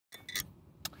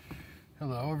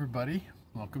Hello everybody,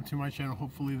 welcome to my channel.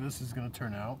 Hopefully this is going to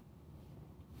turn out.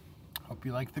 Hope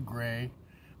you like the gray.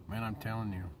 Man, I'm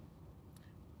telling you,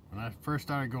 when I first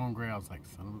started going gray, I was like,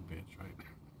 son of a bitch, right?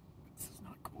 This is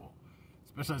not cool.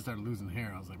 Especially I started losing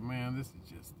hair. I was like, man, this is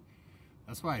just,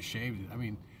 that's why I shaved it. I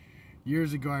mean,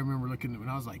 years ago I remember looking at, when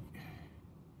I was like,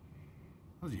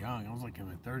 I was young, I was like in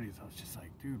my 30s, I was just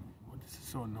like, dude, this is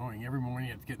so annoying. Every morning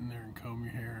you have to get in there and comb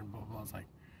your hair and blah, blah. I was like,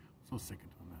 so sick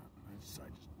of doing that.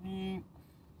 And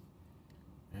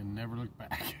and never look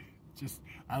back.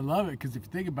 I love it because if you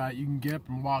think about it, you can get up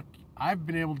and walk. I've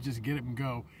been able to just get up and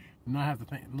go and not have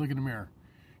to look in the mirror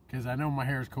because I know my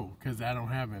hair is cool because I don't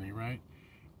have any, right?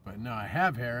 But no, I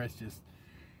have hair. It's just,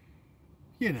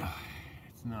 you know,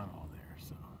 it's not all there.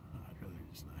 So I'd rather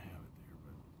just not have it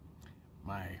there. But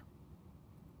my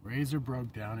razor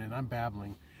broke down and I'm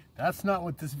babbling. That's not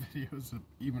what this video is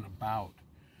even about.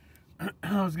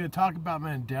 I was going to talk about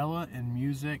Mandela and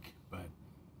music, but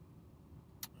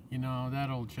you know, that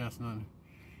old chestnut,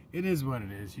 it is what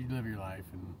it is. You live your life,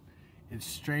 and it's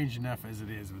strange enough as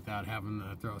it is without having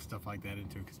to throw stuff like that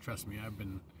into it, because trust me,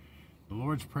 the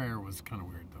Lord's Prayer was kind of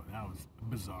weird, though. That was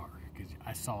bizarre, because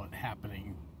I saw it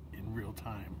happening in real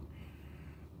time.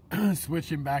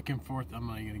 Switching back and forth, I'm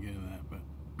not going to get into that, but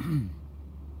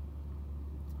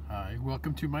hi,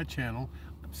 welcome to my channel.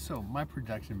 So, my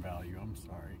production value, I'm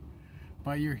sorry.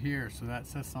 But you're here, so that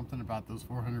says something about those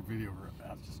 400 video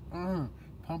rip-outs. Just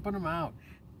pumping them out.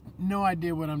 No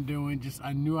idea what I'm doing. Just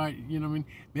I knew you know what I mean.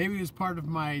 Maybe it was part of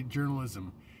my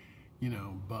journalism, you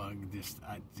know, bug. Just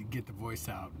to get the voice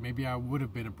out. Maybe I would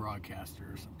have been a broadcaster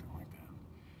or something like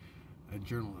that. A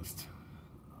journalist.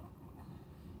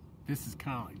 This is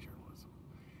kind of like journalism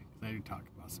because I do talk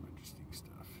about some interesting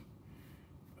stuff.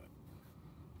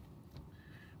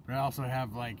 But I also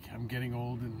have, like, I'm getting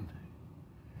old and,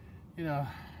 you know,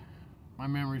 my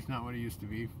memory's not what it used to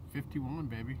be. 51,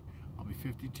 baby. I'll be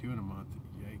 52 in a month.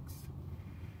 Yikes.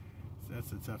 So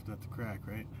that's a tough nut to crack,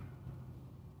 right?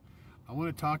 I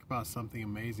want to talk about something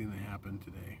amazing that happened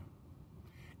today.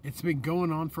 It's been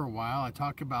going on for a while. I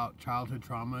talk about childhood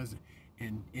traumas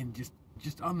and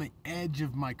just on the edge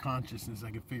of my consciousness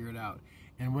I can figure it out.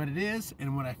 And what it is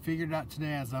and what I figured out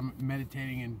today as I'm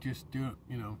meditating and just doing,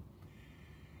 you know,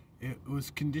 it was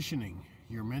conditioning.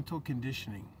 Your mental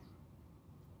conditioning.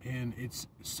 And it's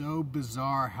so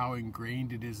bizarre how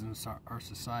ingrained it is in our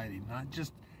society, not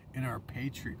just in our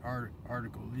patriot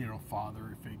article, you know,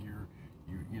 father figure,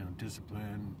 you know,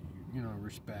 discipline, you know,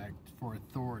 respect for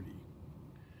authority.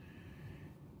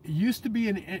 It used to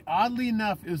be, oddly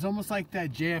enough, it was almost like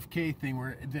that JFK thing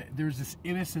where there's this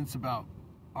innocence about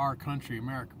our country,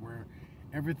 America, where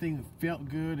everything felt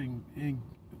good and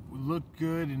looked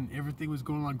good and everything was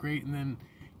going on great, and then,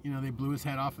 you know, they blew his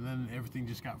head off and then everything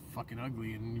just got fucking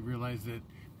ugly and you realize that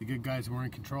the good guys were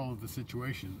in control of the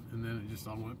situation and then it just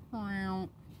all went meow.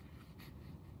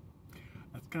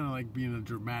 That's kind of like being a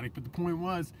dramatic, but the point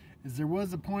is there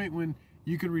was a point when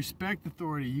you could respect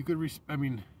authority. You could I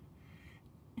mean,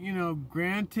 you know,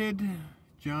 granted,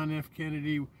 John F.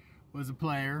 Kennedy was a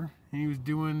player and he was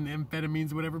doing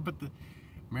amphetamines, whatever, but the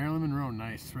Marilyn Monroe,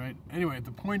 nice, right? Anyway,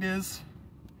 the point is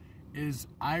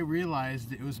I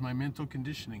realized it was my mental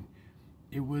conditioning.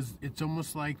 It's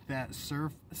almost like that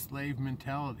serf-slave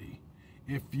mentality.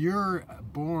 If you're a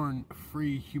born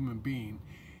free human being,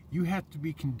 you have to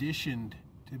be conditioned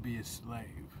to be a slave.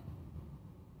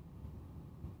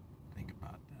 Think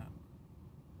about that.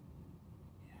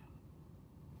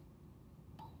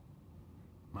 Yeah.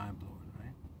 Mind-blowing,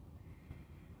 right?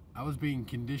 I was being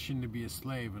conditioned to be a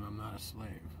slave, and I'm not a slave.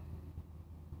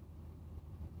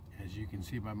 As you can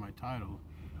see by my title,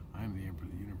 I am the Emperor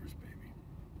of the Universe, baby.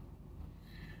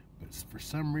 But for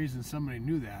some reason, somebody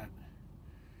knew that,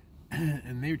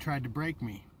 and they tried to break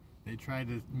me. They tried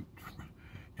to,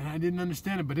 and I didn't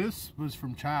understand it, but this was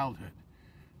from childhood.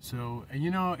 So, and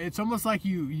you know, it's almost like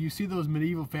you see those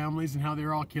medieval families and how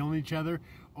they're all killing each other.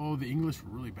 Oh, the English were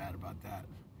really bad about that.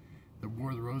 The War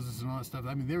of the Roses and all that stuff.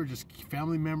 I mean, they were just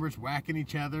family members whacking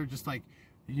each other, just like,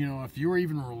 you know, if you were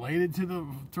even related to the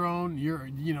throne,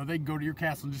 you know, they'd go to your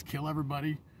castle and just kill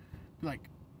everybody. Be like,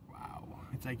 wow.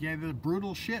 It's like, yeah, they're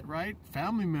brutal shit, right?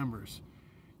 Family members.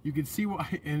 You could see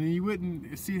why, and you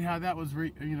wouldn't see how that was,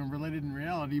 you know, related in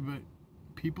reality, but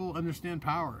people understand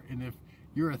power. And if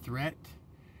you're a threat,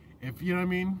 if, you know what I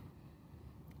mean?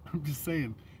 I'm just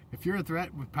saying, if you're a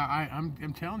threat with power,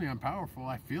 I'm telling you, I'm powerful.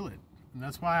 I feel it. And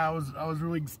that's why I was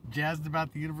really jazzed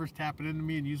about the universe tapping into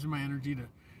me and using my energy to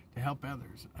help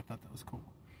others. I thought that was cool.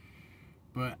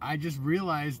 But I just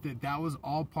realized that was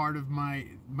all part of my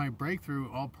breakthrough,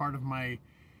 all part of my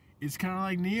it's kind of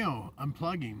like Neo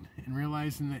unplugging and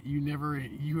realizing that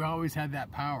you always had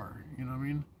that power. You know what I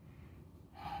mean?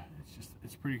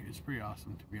 It's pretty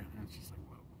awesome to be honest. It's just like,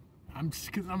 whoa.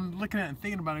 Because I'm looking at it and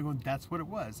thinking about it, going, that's what it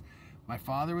was. My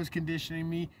father was conditioning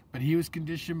me, but he was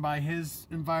conditioned by his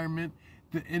environment.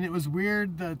 And it was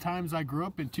weird the times I grew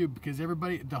up in too, because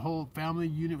the whole family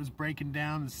unit was breaking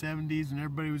down in the 70s, and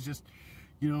everybody was just,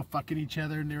 fucking each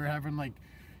other, and they were having like,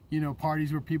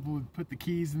 parties where people would put the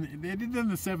keys, and they did that in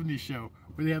the 70s show,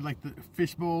 where they had like the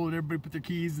fishbowl, and everybody put their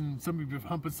keys, and somebody was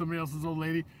humping somebody else's old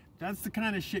lady. That's the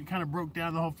kind of shit kind of broke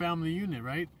down the whole family unit,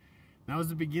 right? That was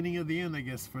the beginning of the end, I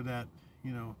guess, for that,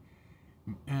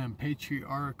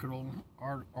 patriarchal,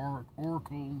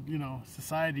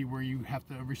 society where you have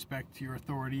to respect your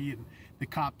authority, and the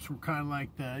cops were kind of like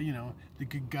the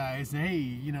good guys.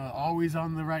 Hey, always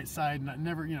on the right side, not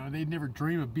never, they'd never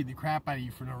dream of beating the crap out of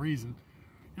you for no reason.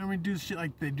 Do shit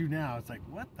like they do now. It's like,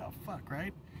 what the fuck,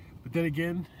 right? But then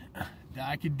again,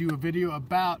 I could do a video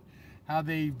about how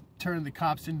they turn the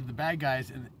cops into the bad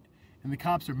guys, and the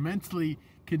cops are mentally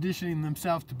conditioning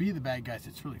themselves to be the bad guys.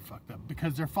 It's really fucked up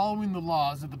because they're following the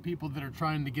laws of the people that are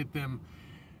trying to get them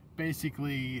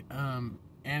basically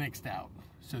annexed out.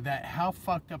 So that, how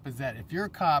fucked up is that? If you're a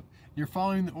cop, you're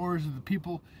following the orders of the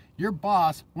people, your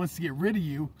boss wants to get rid of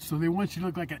you, so they want you to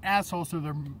look like an asshole, so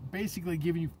they're basically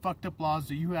giving you fucked up laws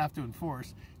that you have to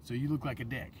enforce, so you look like a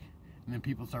dick. And then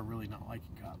people start really not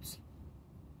liking cops.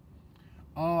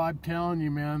 Oh, I'm telling you,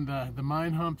 man, the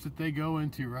mind humps that they go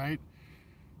into, right?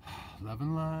 Love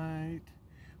and light.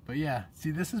 But yeah, see,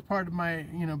 this is part of my,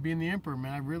 being the emperor,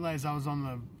 man. I realized I was on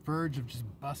the verge of just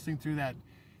busting through that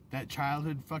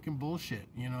childhood fucking bullshit.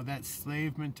 That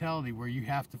slave mentality where you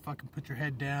have to fucking put your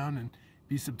head down and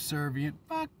be subservient.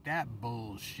 Fuck that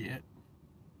bullshit.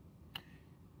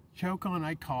 Choke on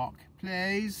I cock,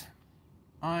 please.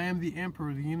 I am the emperor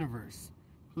of the universe.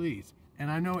 Please.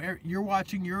 And I know you're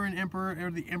watching, you're an emperor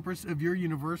or the empress of your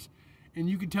universe, and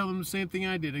you can tell them the same thing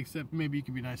I did, except maybe you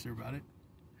can be nicer about it.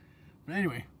 But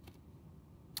anyway,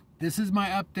 this is my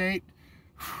update.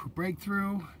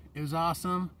 Breakthrough. It was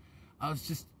awesome. I was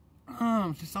just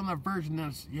on that verge, and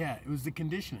it was the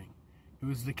conditioning. It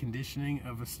was the conditioning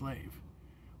of a slave.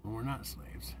 When we're not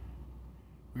slaves.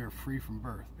 We are free from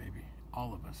birth, baby.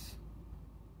 All of us.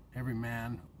 Every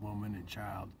man, woman, and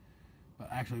child. But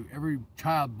actually, every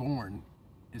child born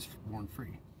is born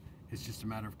free. It's just a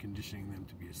matter of conditioning them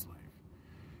to be a slave.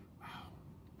 Wow.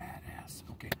 Badass.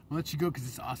 Okay, I'll let you go because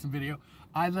it's an awesome video.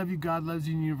 I love you. God loves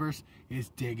you. The universe is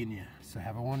digging you. So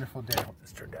have a wonderful day. I hope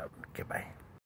this turned out. Okay, bye.